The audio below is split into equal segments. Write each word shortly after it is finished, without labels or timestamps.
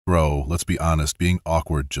Bro, let's be honest, being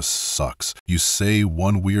awkward just sucks. You say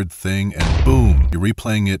one weird thing and boom, you're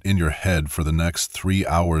replaying it in your head for the next 3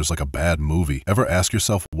 hours like a bad movie. Ever ask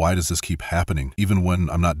yourself, why does this keep happening? Even when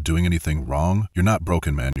I'm not doing anything wrong? You're not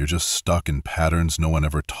broken, man. You're just stuck in patterns no one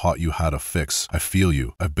ever taught you how to fix. I feel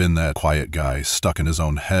you. I've been that quiet guy, stuck in his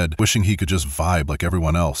own head, wishing he could just vibe like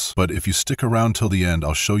everyone else. But if you stick around till the end,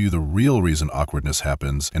 I'll show you the real reason awkwardness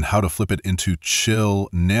happens and how to flip it into chill,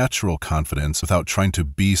 natural confidence without trying to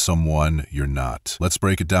be someone you're not. Let's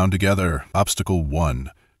break it down together. Obstacle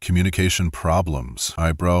 1. Communication problems.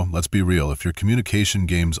 Alright bro, let's be real. If your communication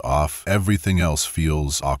game's off, everything else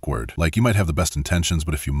feels awkward. Like you might have the best intentions,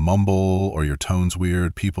 but if you mumble or your tone's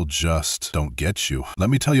weird, people just don't get you. Let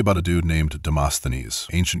me tell you about a dude named Demosthenes,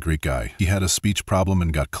 ancient Greek guy. He had a speech problem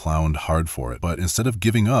and got clowned hard for it. But instead of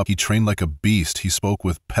giving up, he trained like a beast. He spoke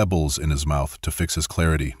with pebbles in his mouth to fix his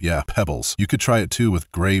clarity. Yeah, pebbles. You could try it too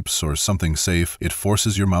with grapes or something safe. It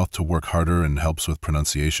forces your mouth to work harder and helps with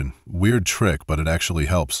pronunciation. Weird trick, but it actually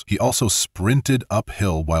helps. He also sprinted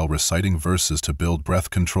uphill while reciting verses to build breath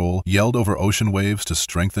control, yelled over ocean waves to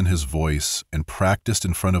strengthen his voice, and practiced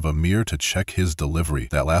in front of a mirror to check his delivery.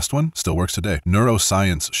 That last one still works today.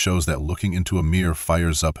 Neuroscience shows that looking into a mirror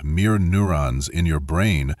fires up mirror neurons in your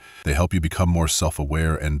brain. They help you become more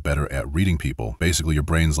self-aware and better at reading people. Basically, your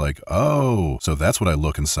brain's like, oh, so that's what I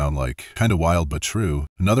look and sound like. Kind of wild, but true.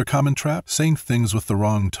 Another common trap? Saying things with the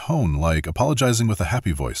wrong tone, like apologizing with a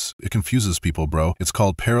happy voice. It confuses people, bro. It's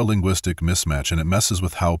called paralinguistic mismatch, and it messes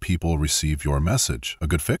with how people receive your message. A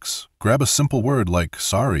good fix? Grab a simple word like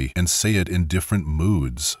sorry and say it in different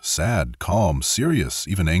moods. Sad, calm, serious,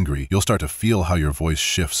 even angry. You'll start to feel how your voice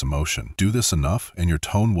shifts emotion. Do this enough and your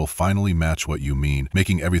tone will finally match what you mean,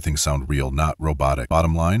 making everything sound real, not robotic.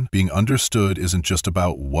 Bottom line, being understood isn't just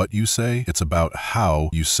about what you say, it's about how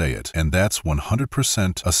you say it. And that's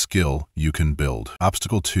 100% a skill you can build.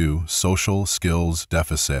 Obstacle 2, social skills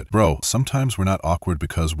deficit. Bro, sometimes we're not awkward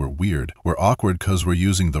because we're weird. We're awkward because we're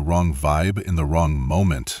using the wrong vibe in the wrong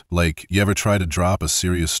moment. Like, you ever try to drop a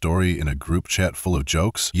serious story in a group chat full of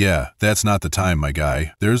jokes? Yeah, that's not the time, my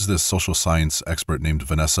guy. There's this social science expert named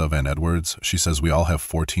Vanessa Van Edwards. She says we all have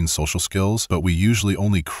 14 social skills, but we usually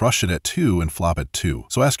only crush it at 2 and flop at 2.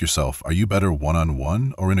 So ask yourself, are you better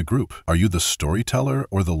one-on-one or in a group? Are you the storyteller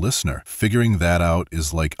or the listener? Figuring that out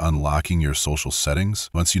is like unlocking your social settings.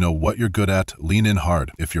 Once you know what you're good at, lean in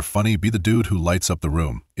hard. If you're funny, be the dude who lights up the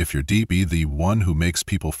room. If you're deep, be the one who makes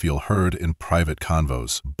people feel heard in private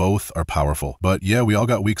convos. Both are powerful. But yeah, we all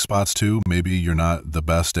got weak spots too. Maybe you're not the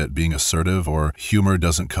best at being assertive or humor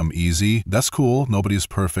doesn't come easy. That's cool. Nobody's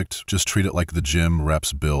perfect. Just treat it like the gym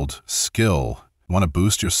reps build skill. Want to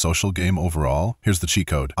boost your social game overall? Here's the cheat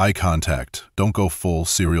code. Eye contact. Don't go full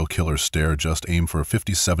serial killer stare, just aim for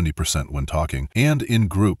 50-70% when talking. And in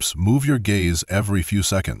groups, move your gaze every few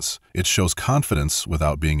seconds. It shows confidence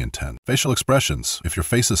without being intense. Facial expressions. If your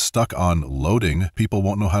face is stuck on loading, people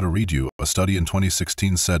won't know how to read you. A study in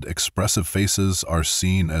 2016 said expressive faces are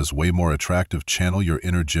seen as way more attractive. Channel your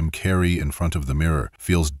inner Jim Carrey in front of the mirror.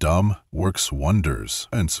 Feels dumb? Works wonders.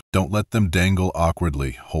 And don't let them dangle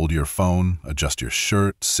awkwardly. Hold your phone, adjust your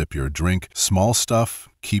shirt, sip your drink. Small stuff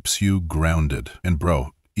keeps you grounded. And bro,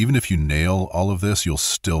 even if you nail all of this, you'll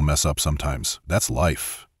still mess up sometimes. That's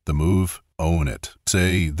life. The move, own it.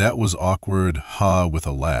 Say, that was awkward, ha, with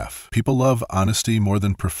a laugh. People love honesty more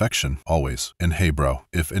than perfection, always. And hey bro,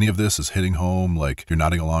 if any of this is hitting home, like you're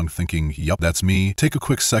nodding along thinking, yup, that's me, take a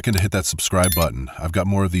quick second to hit that subscribe button. I've got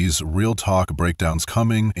more of these real talk breakdowns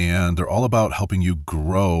coming, and they're all about helping you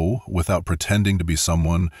grow without pretending to be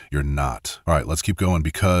someone you're not. All right, let's keep going,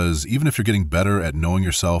 because even if you're getting better at knowing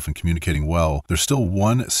yourself and communicating well, there's still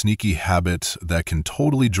one sneaky habit that can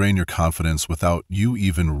totally drain your confidence without you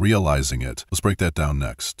even realizing it. Let's break that down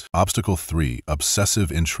next. Obstacle 3,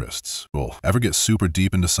 obsessive interests. Cool. Ever get super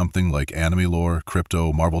deep into something like anime lore,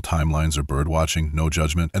 crypto, Marvel timelines, or bird watching, no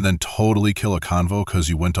judgment, and then totally kill a convo because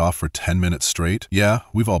you went off for 10 minutes straight? Yeah,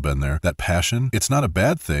 we've all been there. That passion, it's not a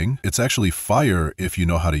bad thing. It's actually fire if you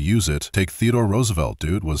know how to use it. Take Theodore Roosevelt,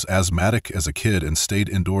 dude, was asthmatic as a kid and stayed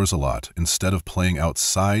indoors a lot. Instead of playing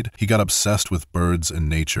outside, he got obsessed with birds and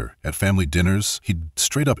nature. At family dinners, he'd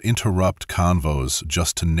straight up interrupt convos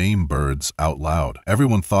just to name birds out loud.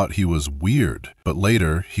 Everyone thought he was weird, but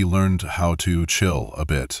later he learned how to chill a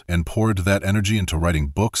bit and poured that energy into writing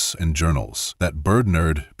books and journals. That bird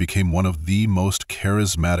nerd became one of the most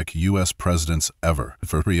charismatic US presidents ever.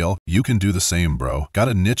 For real, you can do the same, bro. Got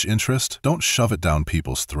a niche interest? Don't shove it down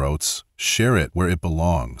people's throats. Share it where it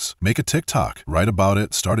belongs. Make a TikTok, write about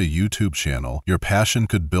it, start a YouTube channel. Your passion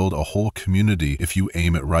could build a whole community if you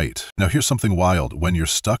aim it right. Now here's something wild. When you're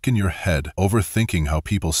stuck in your head, overthinking how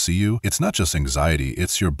people see you, it's not just anxiety,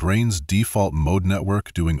 it's your brain's default mode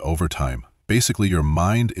network doing overtime. Basically, your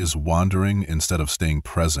mind is wandering instead of staying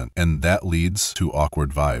present, and that leads to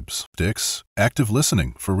awkward vibes. Sticks? Active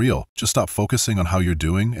listening, for real. Just stop focusing on how you're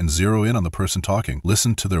doing and zero in on the person talking.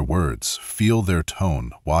 Listen to their words, feel their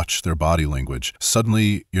tone, watch their body language.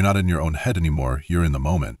 Suddenly, you're not in your own head anymore, you're in the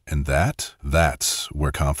moment. And that's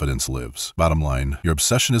where confidence lives. Bottom line, your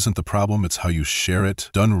obsession isn't the problem, it's how you share it.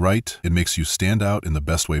 Done right, it makes you stand out in the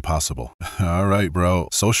best way possible. All right, bro.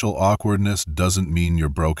 Social awkwardness doesn't mean you're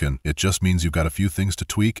broken. It just means you've got a few things to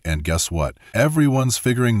tweak, and guess what? Everyone's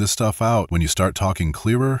figuring this stuff out. When you start talking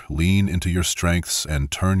clearer, lean into your strengths,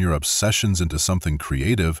 and turn your obsessions into something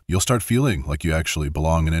creative, you'll start feeling like you actually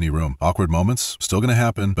belong in any room. Awkward moments, still gonna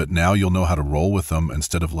happen, but now you'll know how to roll with them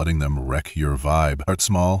instead of letting them wreck your vibe. Start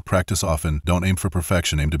small, practice often, don't aim for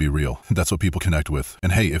perfection, aim to be real. That's what people connect with.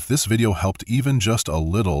 And hey, if this video helped even just a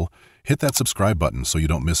little, hit that subscribe button so you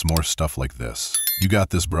don't miss more stuff like this. You got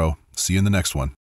this, bro. See you in the next one.